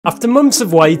After months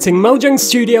of waiting, Mojang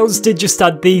Studios did just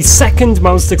add the second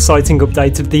most exciting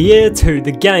update of the year to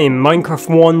the game, Minecraft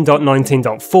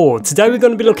 1.19.4. Today we're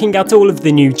going to be looking at all of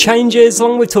the new changes,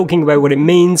 along with talking about what it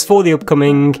means for the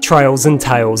upcoming Trails and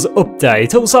Tales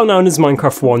update, also known as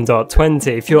Minecraft 1.20.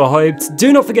 If you're hyped,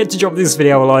 do not forget to drop this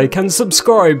video a like and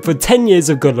subscribe for 10 years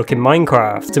of good luck in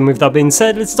Minecraft. And with that being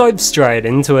said, let's dive straight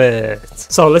into it.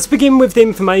 So let's begin with the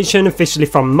information officially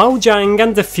from Mojang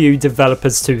and a few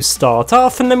developers to start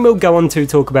off, and then we'll go on to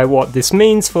talk about what this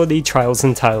means for the Trails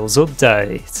and Tales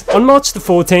update. On March the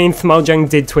 14th, Mojang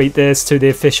did tweet this to the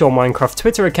official Minecraft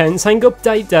Twitter account saying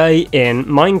update day in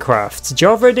Minecraft.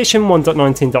 Java Edition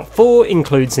 1.19.4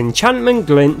 includes enchantment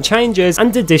glint changes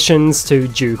and additions to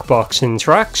jukebox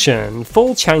interaction.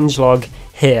 Full changelog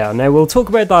here. Now we'll talk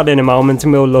about that in a moment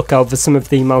and we'll look over some of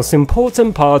the most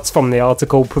important parts from the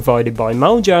article provided by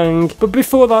Mojang, but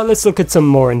before that let's look at some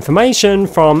more information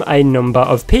from a number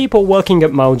of people working at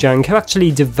Mojang who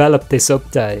actually developed this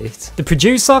update. The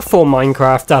producer for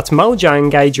Minecraft at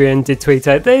Mojang, Adrian, did tweet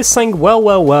out this saying,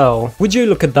 well, would you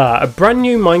look at that, a brand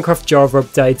new Minecraft Java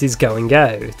update is going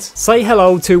out. Say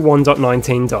hello to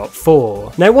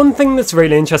 1.19.4. Now one thing that's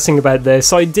really interesting about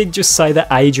this, I did just say that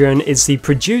Adrian is the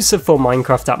producer for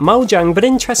Minecraft at Mojang, but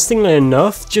interestingly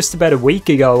enough, just about a week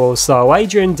ago or so,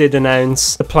 Adrian did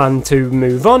announce the plan to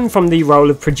move on from the role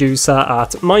of producer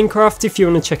at Minecraft. If you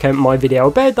want to check out my video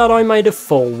about that, I made a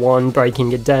full one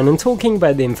breaking it down and talking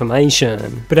about the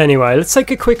information. But anyway, let's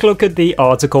take a quick look at the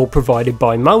article provided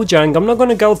by Mojang. I'm not going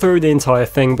to go through the entire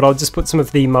thing, but I'll just put some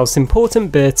of the most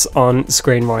important bits on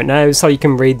screen right now so you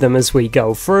can read them as we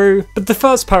go through. But the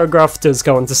first paragraph does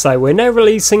go on to say, we're now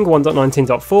releasing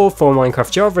 1.19.4 for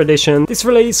Minecraft Java Edition. This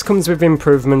release comes with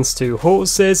improvements to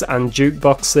horses and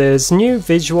jukeboxes, new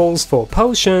visuals for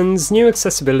potions, new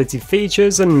accessibility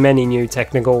features, and many new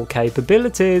technical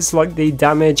capabilities like the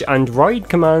damage and ride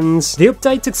commands. The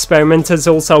update experiment has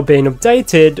also been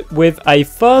updated with a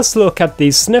first look at the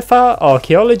sniffer,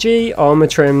 archaeology, armor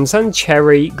trims, and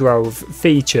cherry grove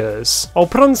features. I'll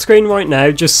put on screen right now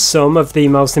just some of the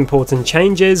most important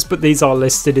changes, but these are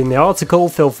listed in the article.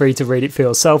 Feel free to read it for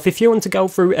yourself if you want to go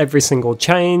through every single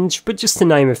change, but just to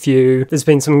name a few, there's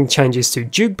been some changes to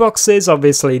jukeboxes,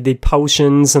 obviously the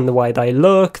potions and the way they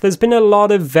look. There's been a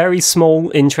lot of very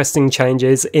small interesting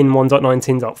changes in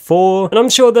 1.19.4, and I'm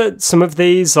sure that some of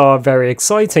these are very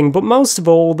exciting, but most of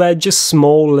all they're just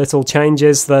small little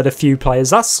changes that a few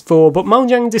players asked for, but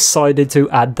Mojang decided to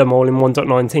add them all in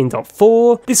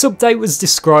 1.19.4. This update was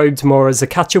described more as a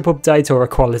catch-up update or a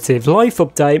quality of life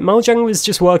update. Mojang was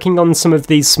just working on some of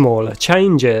these smaller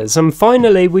changes, and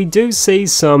finally we do see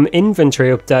some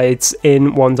inventory updates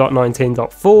in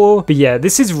 1.19.4, but yeah,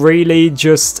 this is really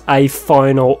just a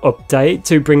final update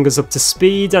to bring us up to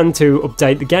speed and to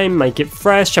update the game, make it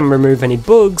fresh and remove any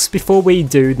bugs before we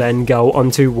do then go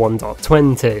onto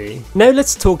 1.20. Now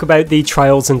let's talk about the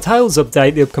Trails and Tales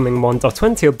update, the upcoming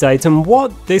 1.20 update, and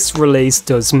what this release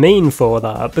does mean for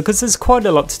that, because there's quite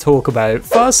a lot to talk about.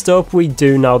 First up, we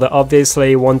do know that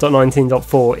obviously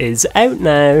 1.19.4 is out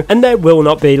now, and there will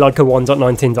not be like a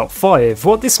 1.19.5.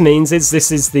 What this means is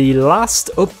this is the last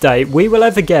update we will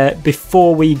ever get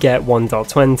before we get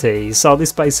 1.20. So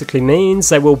this basically means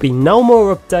there will be no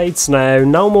more updates now,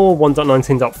 no more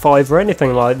 1.19.5 or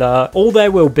anything like that. All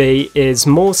there will be is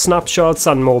more snapshots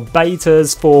and more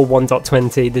betas for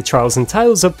 1.20, the Trails and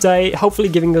Tales update, hopefully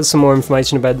giving us some more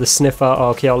information about the sniffer,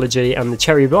 archaeology and the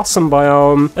cherry blossom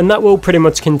biome, and that will pretty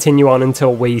much continue on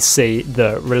until we see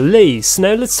the release.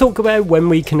 Now let's talk about when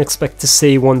we can expect to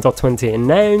see 1.20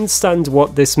 announced and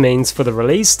what this means for the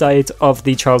release date of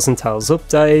the Trails and Tales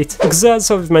update, because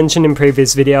as I've mentioned in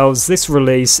previous videos, this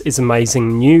release is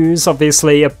amazing news.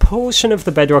 Obviously a portion of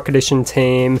the Bedrock Edition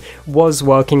team was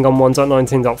working on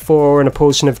 1.19.4 and a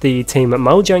portion of the team at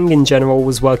Mojang in general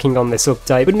was working on this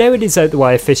update, but now it is out the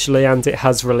way officially and it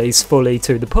has released fully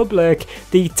to the public.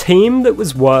 The team that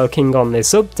was working on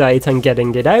this update and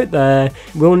getting it out there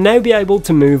will now be able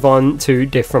to move on to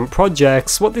different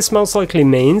projects. What this most likely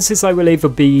means is they will either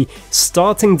be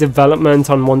starting development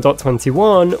on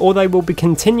 1.21 or they will be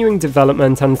continuing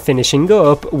development and finishing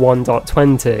up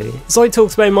 1.20. As I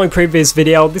talked about in my previous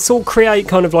video, this will create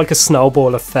kind of like a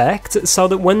snowball effect, so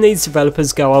that when these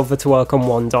developers go over to work on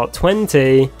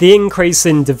 1.20, the increase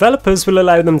in developers will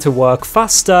allow them to work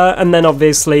faster, and then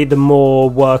obviously the more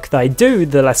work they do,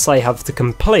 the less they have to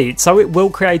complete. So it will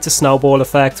create a snowball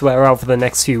effect where over the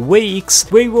next few weeks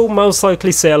we will most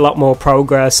likely see a lot more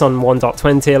progress on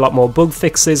 1.20, a lot more bug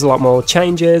fixes, a lot more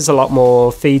changes, changes, a lot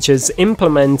more features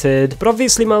implemented, but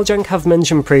obviously Mojang have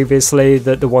mentioned previously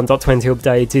that the 1.20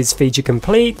 update is feature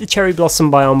complete. The Cherry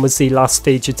Blossom biome was the last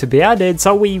feature to be added,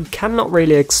 so we cannot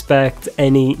really expect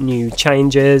any new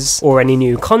changes or any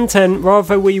new content.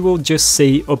 Rather, we will just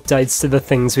see updates to the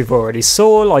things we've already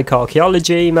saw, like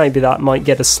archaeology. Maybe that might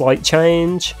get a slight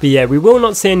change, but yeah, we will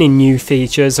not see any new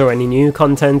features or any new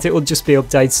content. It will just be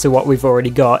updates to what we've already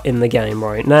got in the game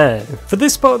right now. For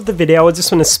this part of the video, I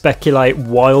just want to speculate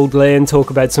wildly and talk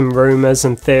about some rumours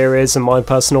and theories and my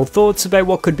personal thoughts about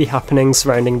what could be happening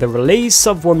surrounding the release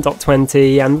of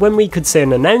 1.20 and when we could see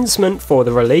an announcement for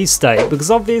the release date,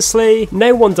 because obviously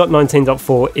now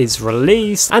 1.19.4 is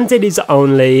released and it is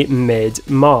only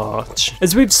mid-March.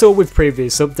 As we've saw with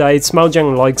previous updates,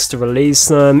 Mojang likes to release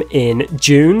them in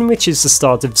June, which is the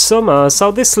start of summer,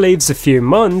 so this leaves a few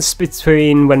months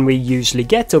between when we usually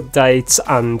get updates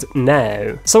and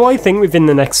now. So I think within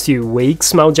the next few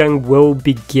weeks, Mojang will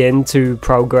begin to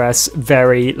progress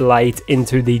very late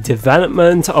into the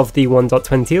development of the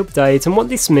 1.20 update, and what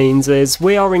this means is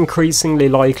we are increasingly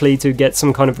likely to get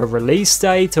some kind of a release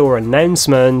date or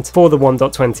announcement for the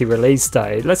 1.20 release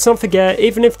date. Let's not forget,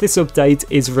 even if this update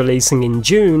is releasing in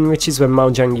June, which is when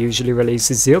Mojang usually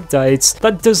releases the updates,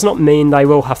 that does not mean they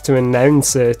will have to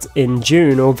announce it in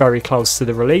June or very close to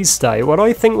the release date. What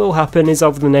I think will happen is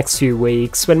over the next few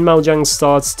weeks, when Mojang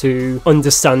starts to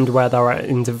understand where they're at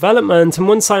in development, and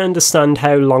once I understand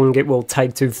how long it will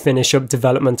take to finish up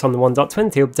development on the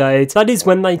 1.20 update, that is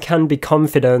when they can be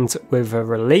confident with a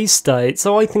release date.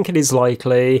 So I think it is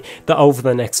likely that over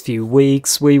the next few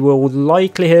weeks we will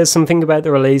likely hear something about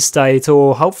the release date,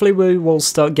 or hopefully we will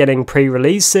start getting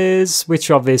pre-releases,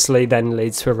 which obviously then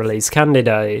leads to a release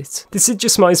candidate. This is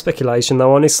just my speculation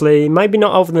though, honestly. Maybe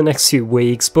not over the next few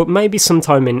weeks, but maybe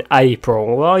sometime in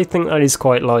April. I think that is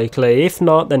quite likely. If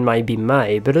not, then maybe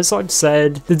May. But as I've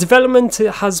said, the development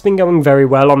has been going very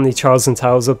well on the Trials and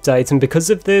Tales update, and because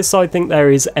of this, I think there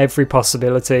is every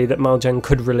possibility that Mojang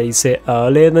could release it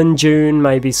earlier than June,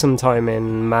 maybe sometime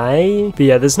in May. But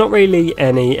yeah, there's not really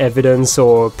any evidence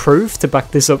or proof to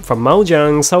back this up from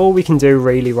Mojang, so all we can do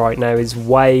really right now is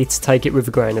wait, take it with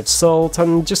a grain of salt,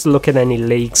 and just look at any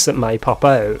leaks that may pop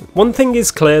out. One thing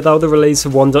is clear though, the release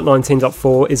of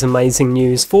 1.19.4 is amazing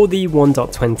news for the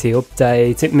 1.20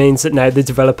 update. It means that now the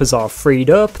developers are freed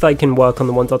up, they can work on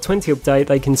the 1.20 update,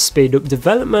 they can speed up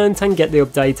development and get the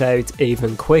update out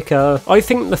even quicker. I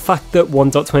think the fact that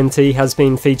 1.20 has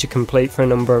been feature complete for a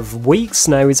number of weeks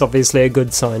now is obviously a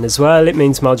good sign as well. It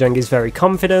means Mojang is very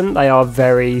confident, they are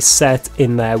very set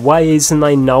in their ways, and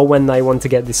they know when they want to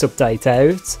get this update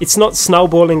out. It's not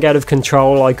snowballing out of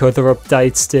control like other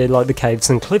updates did, like the Caves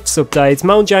and Cliffs update.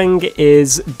 Mojang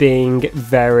is being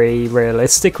very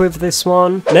realistic with this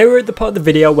one. Now we're at the part of the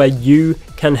video where you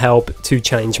can help to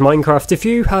change Minecraft. If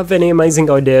you have any amazing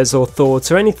ideas or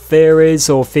thoughts or any theories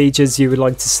or features you would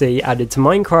like to see added to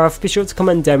Minecraft, be sure to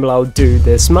comment down below. Do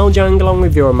this Mojang along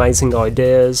with your amazing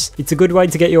ideas. It's a good way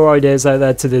to get your ideas out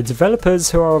there to the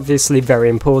developers, who are obviously very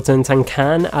important and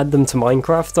can add them to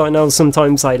Minecraft. I know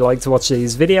sometimes I like to watch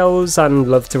these videos and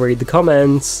love to read the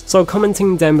comments, so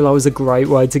commenting down below is a great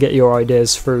way to get your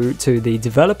ideas through to the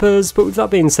developers. But with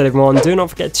that being said, everyone, do not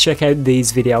forget to check out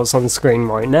these videos on screen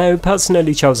right now,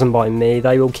 personally chosen by me.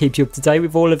 They will keep you up to date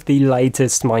with all of the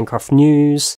latest Minecraft news.